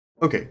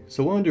Okay,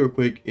 so what I'm gonna do real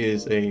quick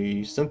is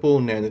a simple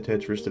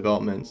Nand2Tetris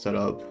development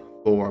setup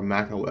for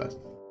macOS.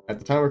 At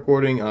the time of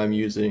recording, I'm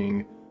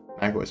using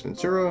macOS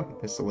Ventura.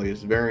 It's the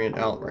latest variant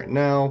out right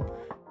now,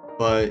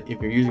 but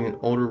if you're using an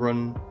older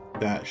one,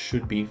 that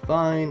should be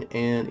fine.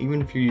 And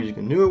even if you're using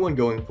a newer one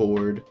going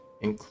forward,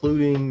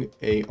 including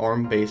a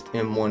ARM-based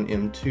M1,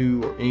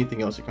 M2, or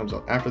anything else that comes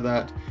out after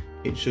that,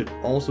 it should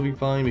also be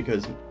fine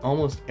because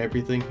almost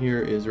everything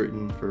here is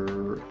written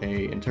for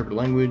a interpreted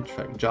language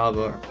like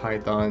Java or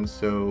Python,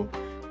 so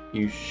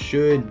you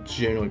should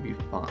generally be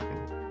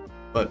fine.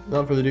 But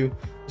without further ado,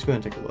 let's go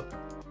ahead and take a look.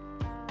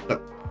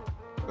 So,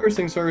 first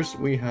things first,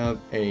 we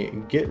have a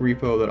Git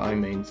repo that I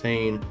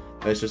maintain.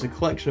 That's just a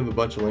collection of a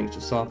bunch of links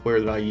to software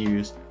that I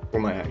use for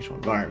my actual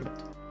environment.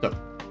 So,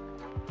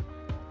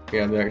 we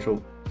have the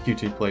actual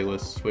YouTube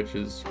playlist, which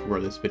is where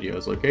this video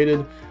is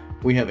located.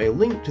 We have a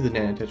link to the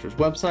Nand2Tetris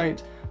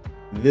website.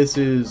 This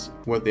is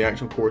what the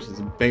actual course is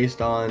based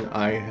on.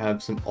 I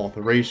have some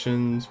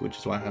alterations, which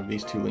is why I have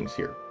these two links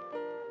here.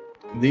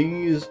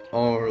 These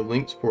are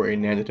links for a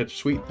Nand2Tetris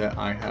suite that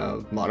I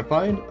have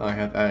modified. I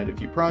have added a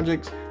few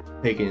projects,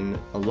 taken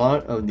a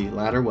lot of the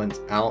latter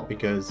ones out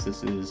because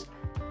this is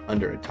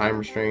under a time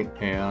restraint,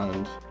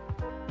 and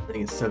I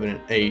think it's 7 and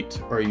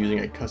 8 are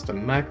using a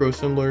custom macro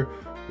assembler,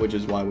 which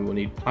is why we will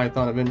need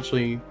Python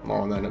eventually.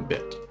 More on that in a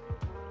bit.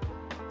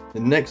 The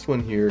next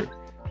one here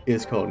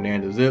is called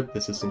Nand2Zip.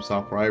 This is some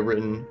software I've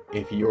written.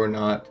 If you're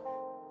not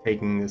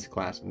taking this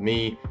class with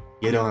me,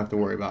 you don't have to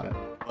worry about it.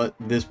 But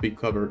this will be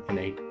covered in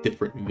a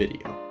different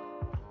video.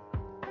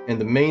 And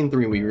the main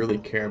three we really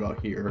care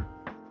about here,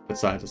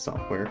 besides the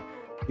software,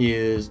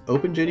 is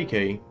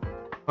OpenJDK,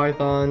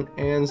 Python,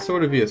 and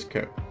sort of VS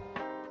Code.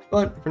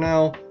 But for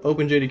now,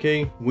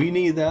 OpenJDK, we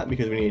need that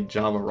because we need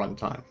Java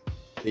runtime.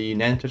 The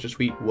Nand2Tetris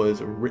suite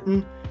was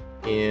written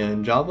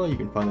in Java. You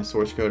can find the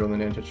source code on the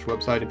Nand2Tetris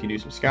website if you do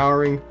some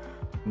scouring.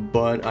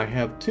 But I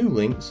have two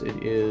links.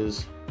 It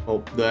is,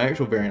 well, the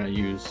actual variant I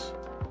use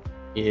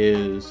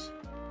is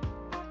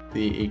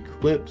the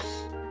Eclipse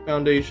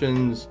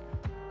Foundation's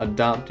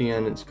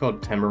Adoption. It's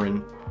called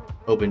Tamarin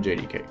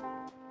OpenJDK.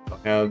 I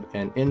have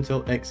an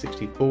Intel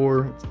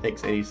x64, it's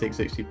x86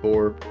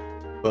 64,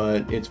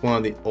 but it's one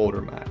of the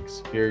older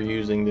Macs. If you're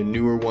using the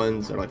newer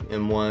ones, they're like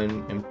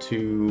M1,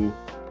 M2,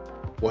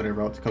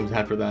 whatever else comes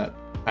after that,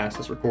 past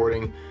this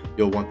recording,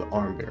 you'll want the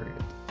ARM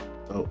variant.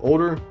 So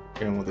older,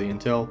 you're gonna want the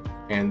Intel,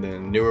 and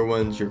then newer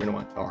ones, you're gonna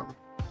want ARM.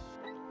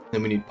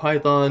 Then we need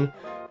Python.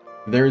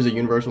 There is a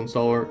universal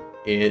installer.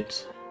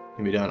 It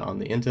can be done on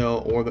the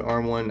Intel or the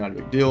ARM one, not a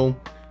big deal.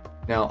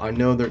 Now, I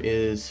know there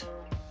is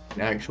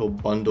an actual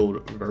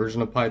bundled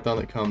version of Python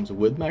that comes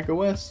with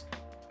macOS.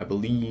 I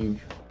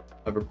believe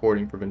of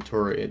recording for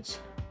Ventura, it's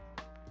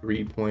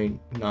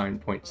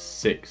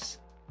 3.9.6,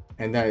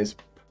 and that is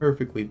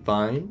perfectly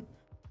fine.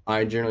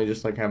 I generally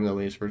just like having the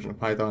latest version of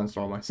Python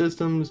installed on my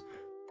systems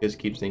because it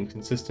keeps things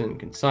consistent and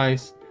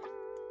concise.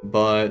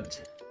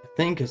 But I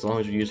think as long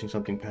as you're using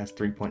something past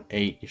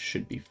 3.8, you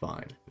should be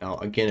fine. Now,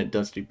 again, it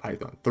does do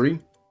Python 3.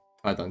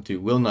 Python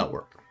 2 will not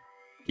work.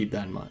 Keep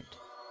that in mind.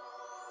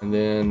 And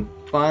then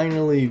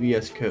finally,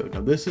 VS Code.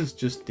 Now, this is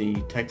just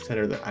the text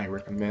header that I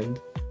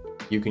recommend.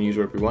 You can use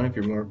whatever you want. If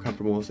you're more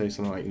comfortable with, say,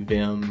 something like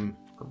Vim,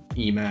 or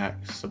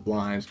Emacs,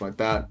 Sublime, something like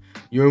that,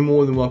 you're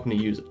more than welcome to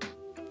use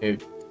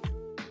it.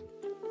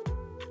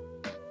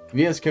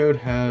 VS Code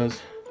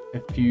has a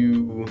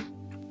few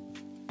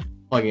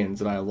plugins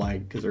that I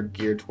like because they're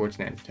geared towards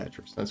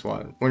Nand2Tetris. That's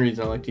why one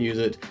reason I like to use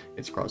it.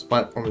 It's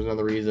cross-platform is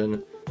another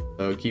reason,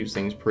 so it keeps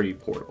things pretty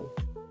portable.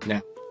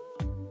 Now,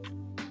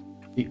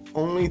 the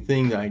only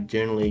thing that I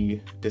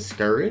generally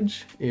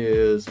discourage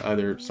is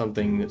either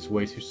something that's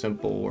way too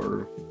simple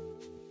or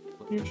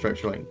linear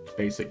structure like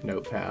basic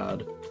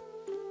Notepad,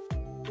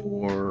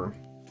 or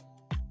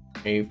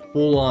a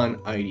full-on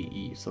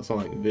IDE, so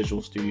something like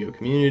Visual Studio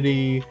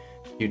Community,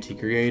 Qt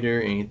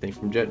Creator, anything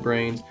from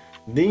JetBrains.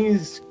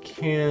 These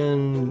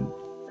can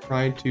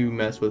try to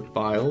mess with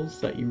files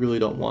that you really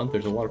don't want.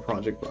 There's a lot of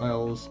project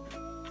files,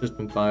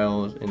 system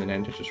files in the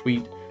Nand2Tetris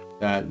suite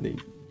that the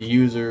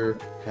user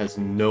has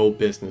no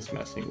business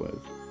messing with.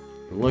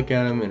 You look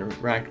at them,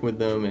 interact with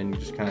them, and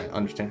just kind of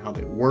understand how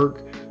they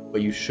work,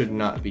 but you should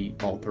not be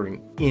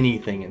altering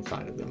anything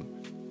inside of them.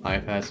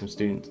 I've had some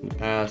students in the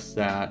past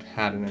that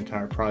had an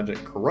entire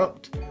project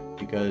corrupt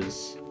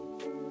because,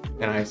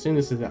 and I assume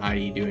this is the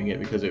IDE doing it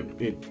because it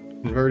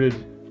converted,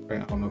 I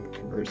don't know if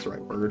convert is the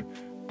right word,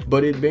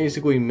 but it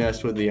basically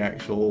messed with the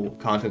actual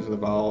contents of the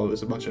file. It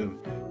was a bunch of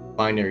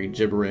binary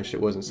gibberish.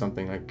 It wasn't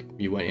something like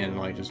you went in and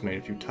like just made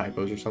a few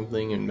typos or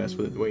something and messed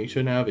with it the way you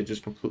shouldn't have. It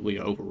just completely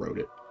overwrote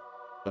it.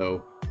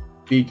 So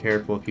be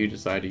careful if you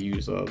decide to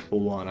use a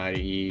full-on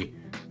IDE.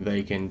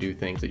 They can do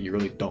things that you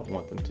really don't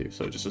want them to.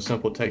 So just a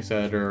simple text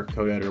editor,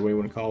 code editor, what you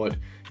want to call it,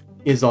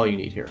 is all you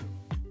need here.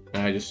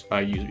 And I use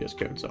VS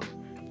Code. So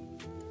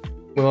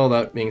with all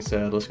that being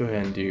said, let's go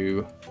ahead and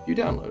do a few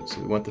downloads.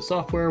 So we want the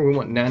software, we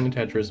want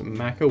Nand2Tetris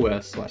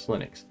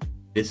macOS/Linux.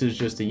 This is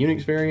just the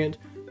Unix variant.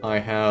 I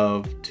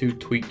have two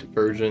tweaked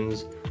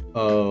versions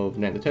of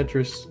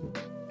Nand2Tetris,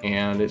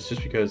 and it's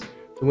just because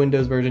The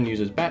Windows version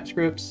uses batch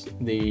scripts.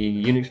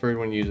 The Unix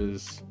version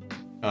uses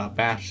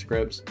bash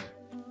scripts.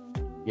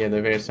 Yeah,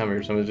 the various time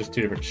versions, are just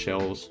two different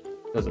shells.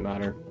 Doesn't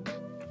matter.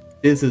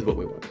 This is what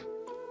we want.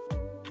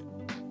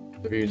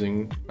 If you're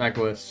using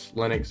macOS,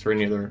 Linux, or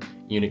any other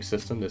Unix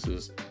system, this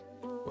is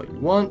what you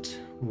want.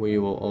 We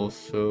will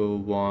also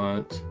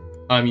want,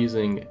 I'm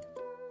using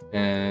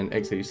an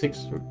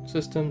x86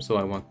 system, so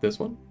I want this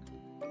one.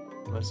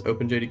 Let's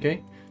open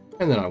JDK.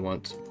 And then I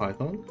want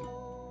Python.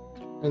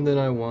 And then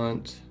I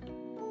want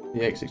the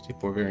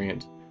x64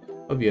 variant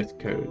of VS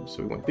Code.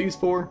 So we want these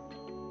four.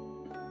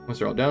 Once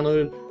they're all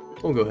downloaded,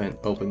 we'll go ahead and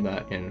open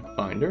that in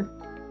Finder.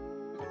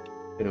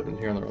 It opens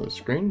here on the other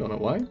screen, don't know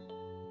why.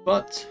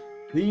 But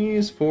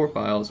these four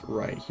files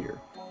right here.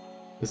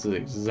 This is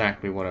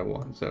exactly what I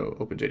want. So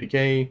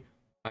OpenJDK,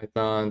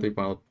 Python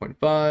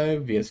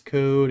 3.0.5, VS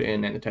Code,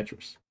 and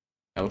Nand2Tetris.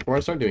 Now before I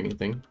start doing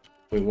anything,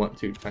 we want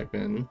to type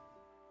in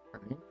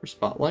for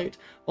Spotlight.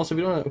 Also, if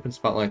you don't want to open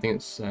Spotlight, I think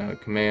it's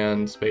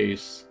Command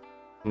Space.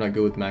 I'm not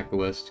good with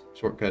macOS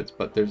shortcuts,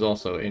 but there's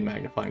also a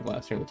magnifying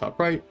glass here in the top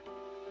right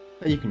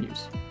that you can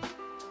use.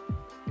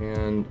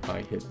 And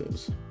I hit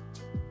those.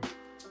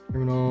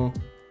 Terminal,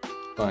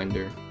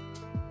 Finder,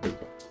 there we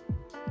go.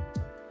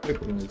 We're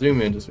going to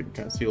zoom in just so we can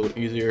kind of see a little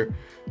easier.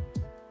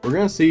 We're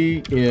going to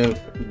see if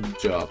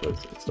Java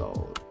is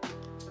installed.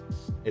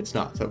 It's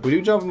not. So if we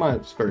do Java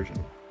minus version,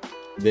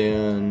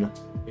 then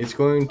it's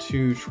going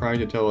to try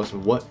to tell us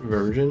what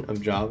version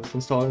of Java is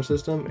installed in our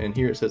system. And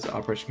here it says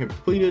operation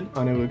completed,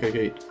 unable to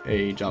locate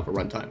a Java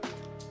runtime.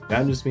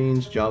 That just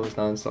means Java is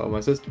not installed in my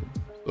system.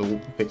 So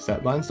we'll fix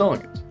that by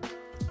installing it.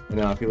 And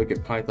now if you look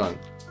at Python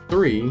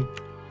 3,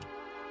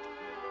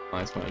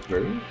 minus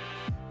version,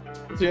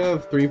 so you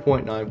have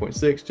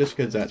 3.9.6 just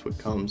because that's what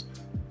comes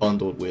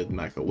bundled with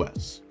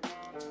macOS.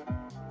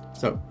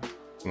 So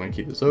I'm going to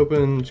keep this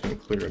open, just going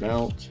to clear it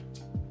out.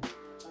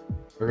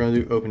 We're going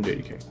to do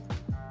OpenJDK.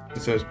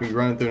 It says we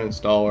run it through an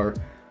installer.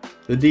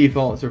 The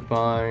defaults are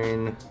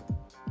fine.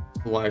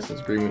 The license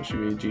agreement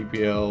should be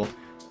GPL.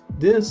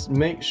 This,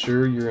 make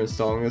sure you're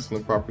installing this on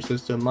the proper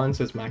system. Mine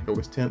says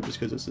macOS temp just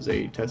because this is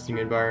a testing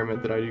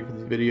environment that I do for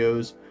these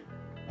videos.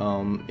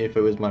 If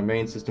it was my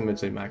main system, it'd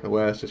say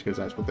macOS just because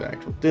that's what the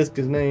actual disk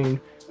is named.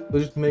 So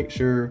just make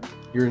sure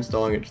you're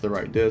installing it to the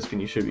right disk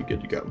and you should be good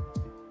to go.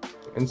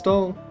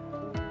 Install,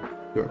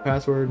 do our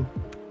password.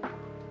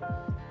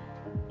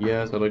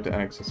 Yes, I'd like to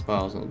access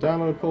files in the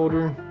download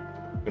folder.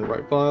 I'm gonna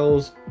write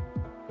files,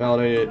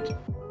 validate it,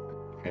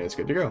 and it's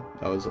good to go.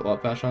 That was a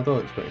lot faster than I thought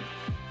it was going.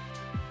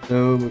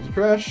 So move to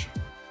trash.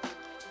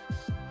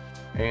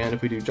 And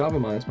if we do Java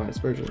minus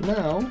version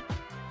now,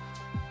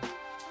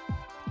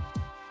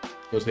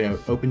 you'll see I have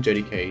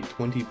OpenJDK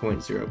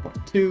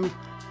 20.0.2.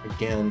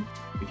 Again,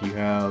 if you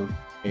have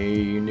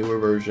a newer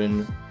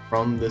version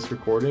from this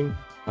recording,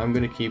 I'm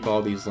going to keep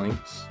all these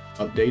links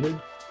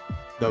updated.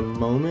 The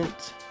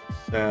moment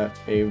that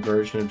a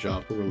version of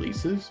Java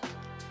releases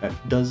that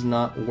does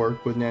not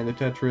work with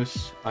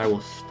Nand2Tetris, I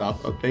will stop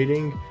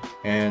updating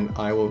and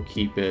I will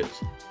keep it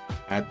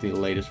at the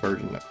latest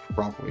version that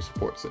properly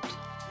supports it.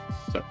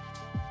 So,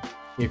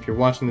 if you're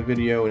watching the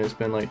video and it's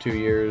been like 2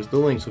 years, the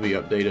links will be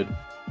updated.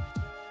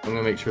 I'm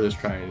going to make sure this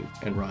tries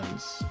and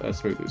runs as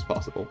smoothly as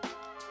possible.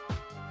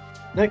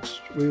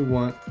 Next, we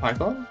want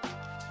Python.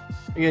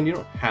 Again, you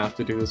don't have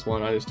to do this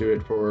one. I just do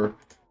it for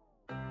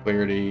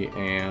clarity,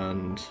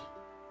 and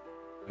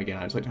again,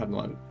 I just like to have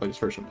the latest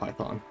version of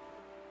Python.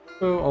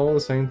 So all the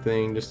same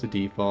thing, just the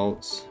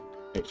defaults.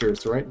 Make sure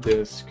it's the right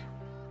disk.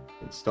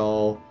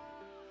 Install,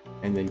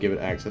 and then give it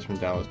access from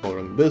downloads folder.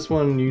 And this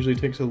one usually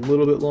takes a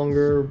little bit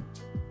longer.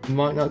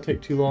 Might not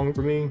take too long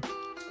for me.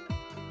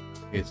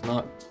 It's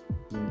not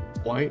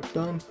quite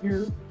done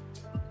here.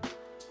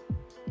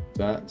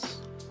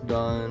 That's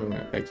done. I'm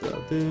gonna exit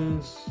out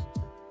this.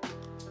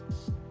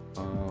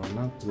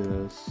 Not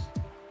this.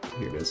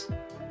 Here it is.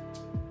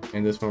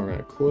 And this one we're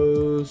gonna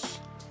close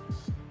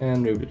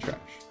and move to trash.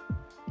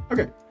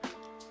 Okay.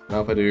 Now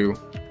if I do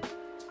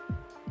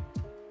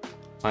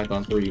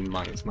Python 3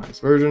 minus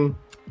version,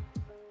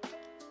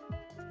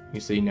 you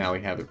see now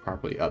we have it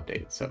properly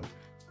updated. So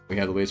we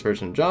have the latest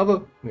version of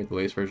Java, we have the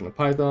latest version of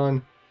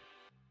Python.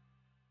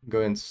 Go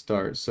ahead and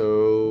start.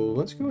 So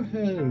let's go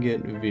ahead and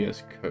get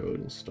VS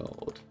Code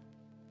installed.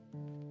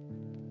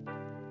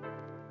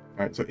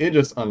 Alright, so it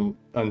just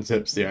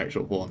unzips the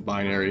actual full-on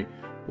binary.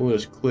 We'll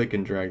just click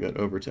and drag that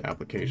over to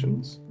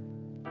applications.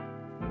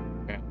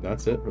 And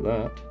that's it for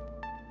that.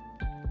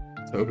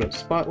 So open up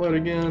Spotlight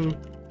again.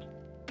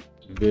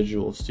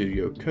 Visual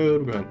Studio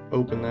Code. We're going to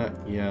open that.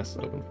 Yes,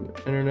 open from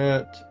the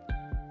internet.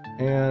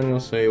 And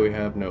it'll say we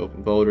have no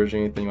open folders or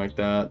anything like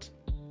that.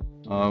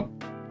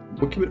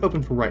 We'll keep it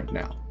open for right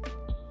now.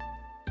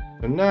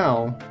 So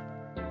now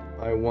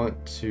I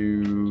want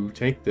to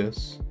take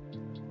this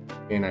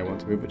and I want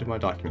to move it to my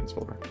documents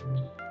folder.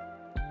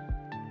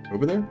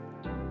 Over there,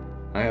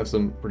 I have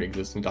some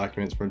pre-existing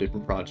documents from a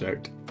different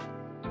project,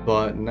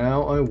 but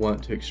now I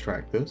want to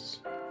extract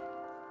this.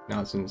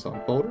 Now it's in its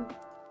own folder,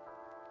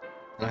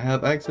 and I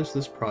have access to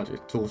this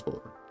project tools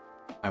folder.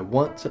 I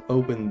want to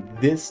open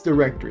this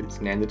directory, this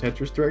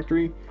Nand2Tetris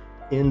directory,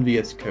 in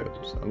VS Code.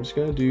 So I'm just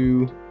going to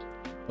do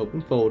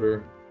open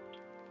folder,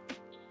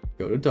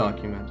 go to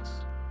documents,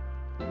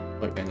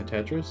 like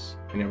Nand2Tetris,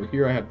 and over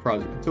here I have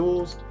project and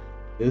tools.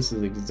 This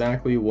is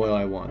exactly what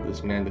I want,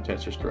 this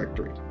Nand2Tetris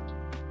directory.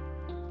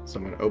 So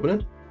I'm going to open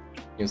it.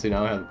 You can see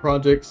now I have the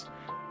projects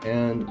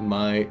and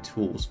my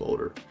tools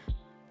folder.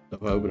 So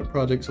if I open a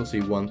project, you'll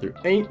see 1 through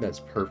 8. That's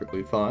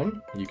perfectly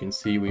fine. You can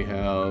see we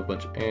have a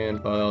bunch of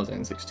AND files,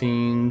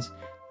 and16s,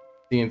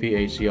 CMP,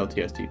 HCL,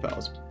 TST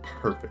files.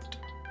 Perfect.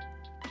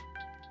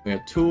 We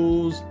have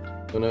tools.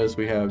 You'll notice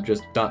we have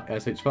just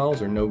 .sh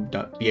files or no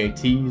 .bats.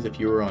 If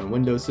you were on a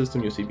Windows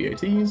system, you'll see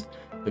BATs.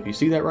 So if you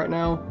see that right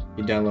now,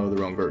 you downloaded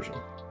the wrong version.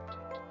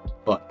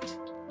 But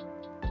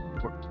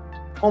we're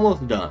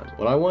almost done.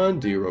 What I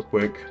want to do real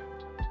quick,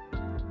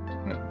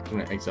 I'm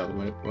going to exit out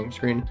the home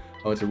screen.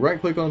 I want to right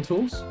click on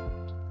tools.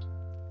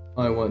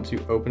 I want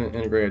to open an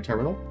integrated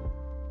terminal.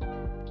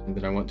 And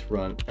then I want to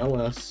run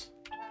ls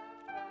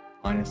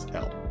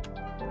 -l.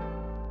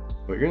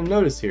 What you're going to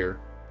notice here,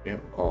 we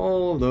have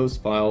all of those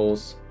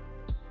files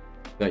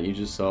that you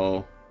just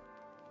saw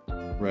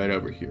right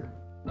over here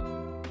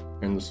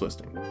in this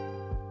listing.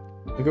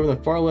 Look over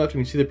the far left, and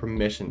you see the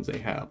permissions they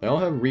have. They all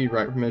have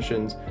read-write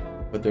permissions,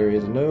 but there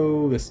is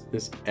no this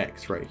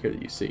X right here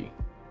that you see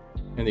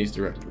in these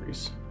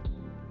directories.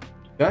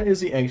 That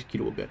is the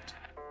executable bit.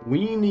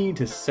 We need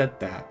to set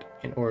that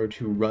in order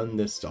to run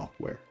this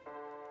software.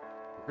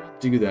 We're going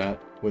to do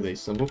that with a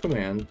simple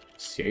command,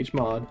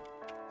 chmod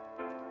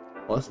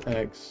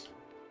 +X.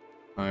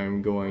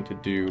 I'm going to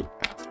do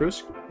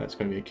asterisk. That's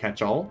going to be a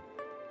catch-all.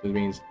 This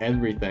means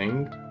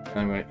everything, and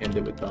I'm going to end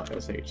it with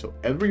 .sh. So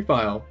every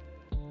file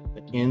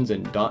that ends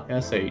in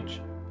 .sh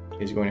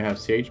is going to have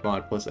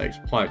chmod +X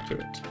applied to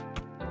it.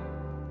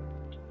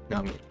 Now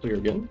I'm going to clear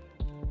again.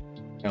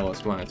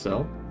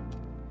 ls-l.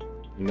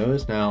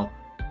 Notice now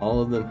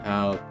all of them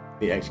have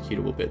the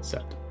executable bit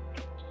set.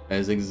 That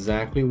is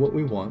exactly what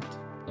we want,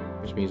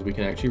 which means we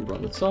can actually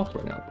run the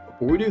software now. But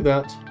before we do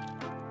that,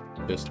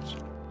 just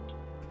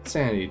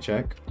sanity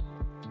check.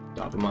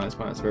 Java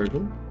 ----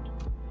 version.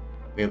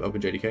 We have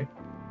OpenJDK.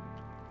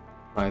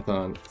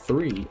 Python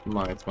 3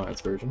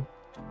 ---- version.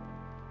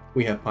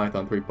 We have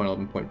Python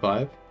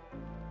 3.11.5.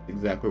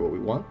 Exactly what we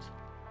want.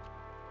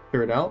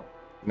 Clear it out.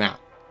 Now,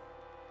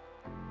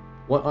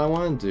 what I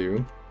want to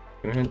do,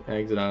 go ahead and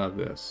exit out of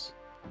this.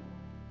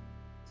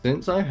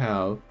 Since I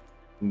have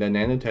the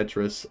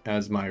Nand2Tetris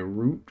as my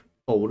root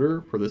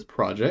folder for this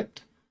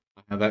project,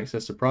 I have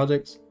access to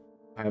projects,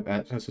 I have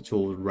access to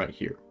tools right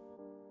here.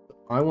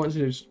 I want to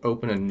just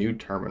open a new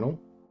terminal,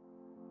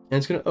 and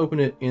it's going to open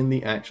it in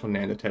the actual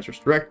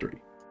Nand2Tetris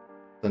directory.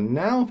 So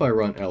now if I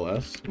run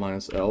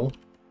ls-l,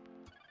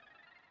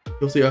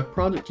 you'll see I have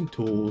projects and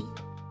tools,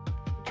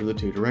 which are the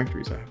two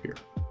directories I have here.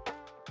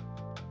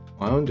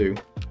 What I want to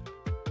do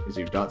is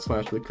do /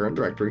 for the current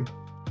directory.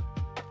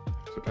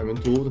 So type in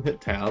tools and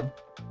hit tab,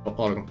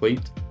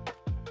 autocomplete.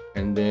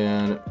 And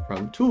then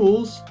from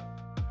tools,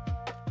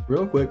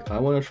 real quick, I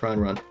want to try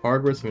and run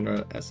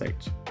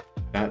hardware.sh.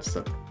 That's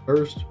the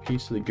first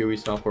piece of the GUI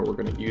software we're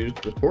going to use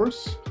for the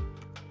course.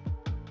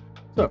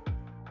 So,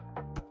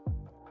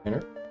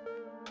 enter.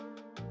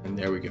 And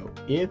there we go.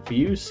 If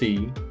you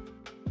see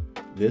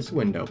this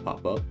window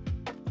pop up,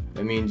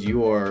 that means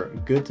you are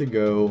good to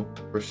go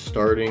for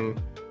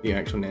starting the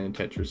actual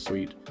Nand2Tetris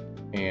suite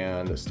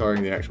and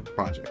starting the actual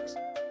projects.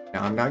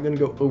 Now, I'm not going to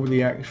go over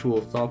the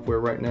actual software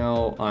right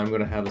now. I'm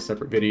going to have a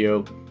separate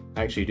video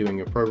actually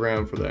doing a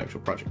program for the actual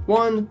project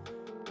 1.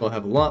 I'll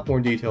have a lot more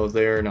details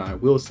there. Now, I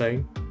will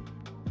say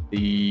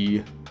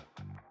the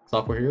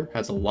software here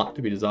has a lot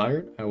to be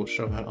desired. I will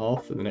show that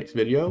off in the next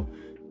video.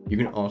 You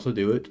can also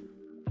do it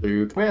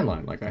through command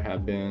line like I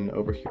have been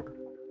over here.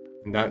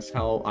 And that's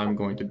how I'm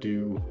going to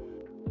do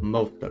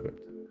most of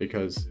it,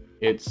 because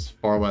it's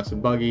far less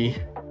buggy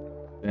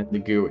than the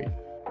GUI.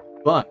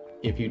 But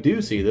if you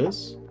do see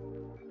this,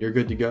 you're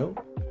good to go.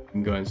 You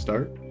can go ahead and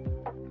start.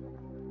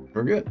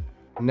 We're good.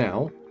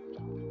 Now,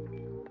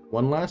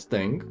 one last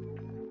thing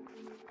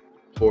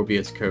for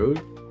VS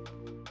Code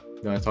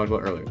that I talked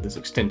about earlier, this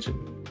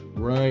extension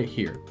right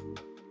here.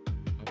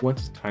 I want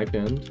to type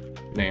in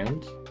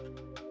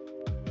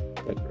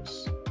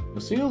Nand2Tetris. You'll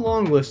see a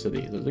long list of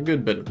these. There's a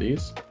good bit of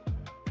these.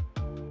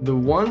 The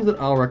ones that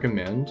I'll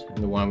recommend,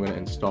 and the one I'm going to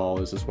install,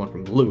 is this one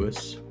from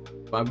Lewis.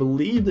 But I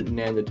believe that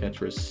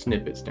Nand2Tetris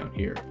snippets down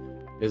here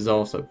is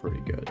also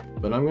pretty good.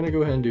 But I'm going to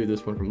go ahead and do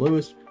this one from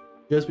Lewis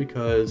just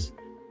because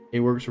it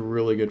works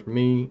really good for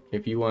me.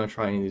 If you want to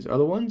try any of these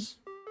other ones,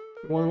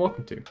 you're more than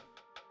welcome to.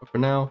 But for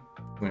now,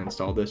 I'm going to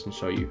install this and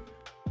show you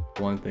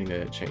one thing that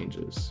it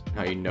changes,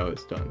 how you know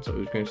it's done. So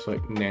we're going to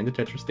select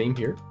Nand2Tetris theme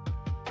here,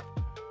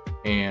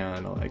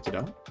 and I'll exit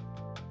out.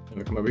 And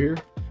we come over here.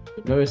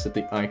 Notice that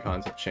the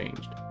icons have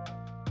changed.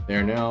 They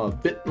are now a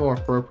bit more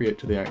appropriate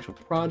to the actual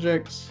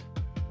projects,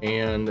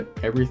 and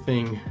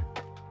everything,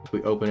 if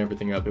we open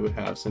everything up, it would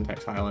have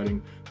syntax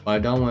highlighting, but I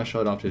don't want to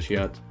show it off just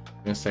yet.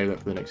 I'm going to save that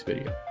for the next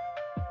video.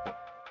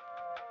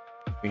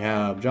 We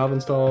have Java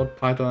installed,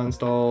 Python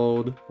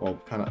installed,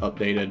 well, kind of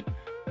updated,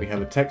 we have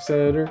a text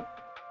editor,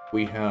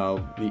 we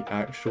have the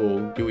actual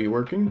GUI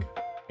working,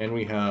 and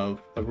we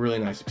have a really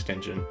nice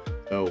extension.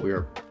 So we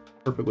are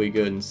perfectly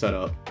good and set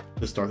up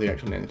to start the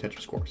actual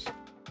Nand2Tetris course.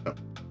 So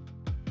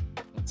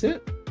that's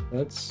it.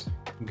 That's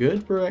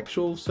good for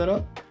actual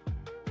setup.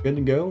 Good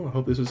to go. I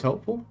hope this was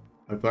helpful.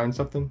 I hope you learned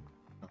something.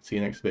 I'll see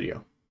you next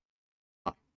video.